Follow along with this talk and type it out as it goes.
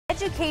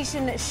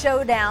Education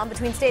showdown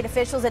between state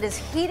officials that is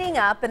heating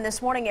up, and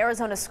this morning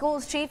Arizona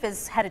schools chief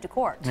is headed to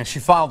court. And she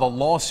filed a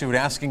lawsuit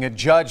asking a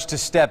judge to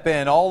step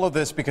in. All of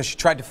this because she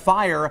tried to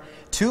fire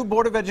two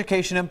Board of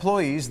Education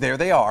employees. There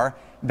they are.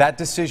 That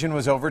decision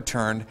was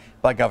overturned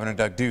by Governor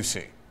Doug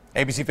Ducey.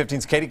 ABC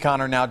 15's Katie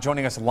Connor now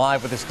joining us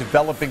live with this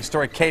developing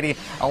story. Katie,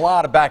 a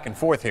lot of back and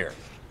forth here.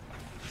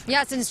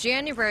 Yeah, since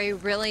January,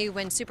 really,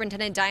 when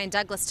Superintendent Diane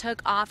Douglas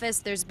took office,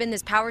 there's been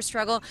this power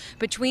struggle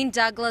between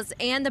Douglas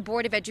and the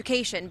Board of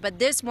Education. But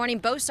this morning,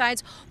 both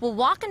sides will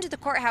walk into the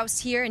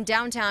courthouse here in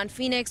downtown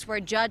Phoenix, where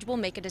a judge will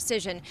make a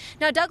decision.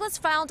 Now, Douglas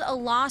filed a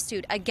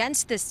lawsuit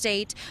against the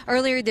state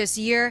earlier this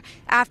year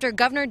after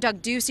Governor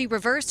Doug Ducey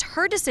reversed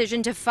her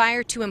decision to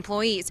fire two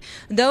employees.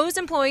 Those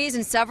employees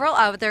and several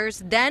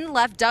others then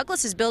left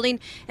Douglas's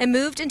building and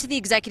moved into the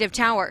executive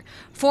tower.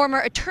 Former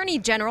Attorney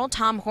General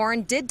Tom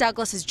Horne did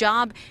Douglas's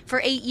job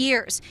for 8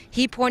 years.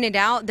 He pointed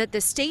out that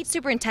the state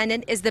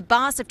superintendent is the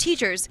boss of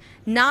teachers,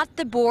 not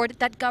the board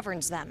that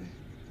governs them.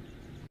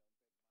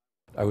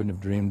 I wouldn't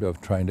have dreamed of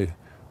trying to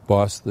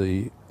boss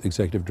the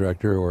executive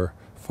director or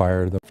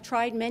fire them. I've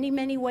tried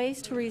many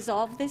ways to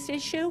resolve this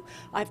issue.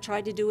 I've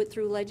tried to do it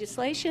through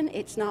legislation.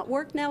 It's not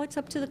worked. Now it's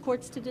up to the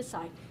courts to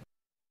decide.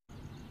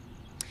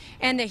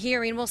 And the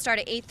hearing will start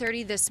at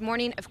 8:30 this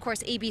morning. Of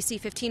course, ABC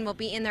 15 will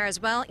be in there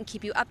as well and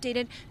keep you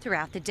updated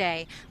throughout the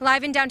day.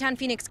 Live in downtown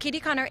Phoenix,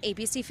 Katie Connor,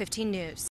 ABC 15 News.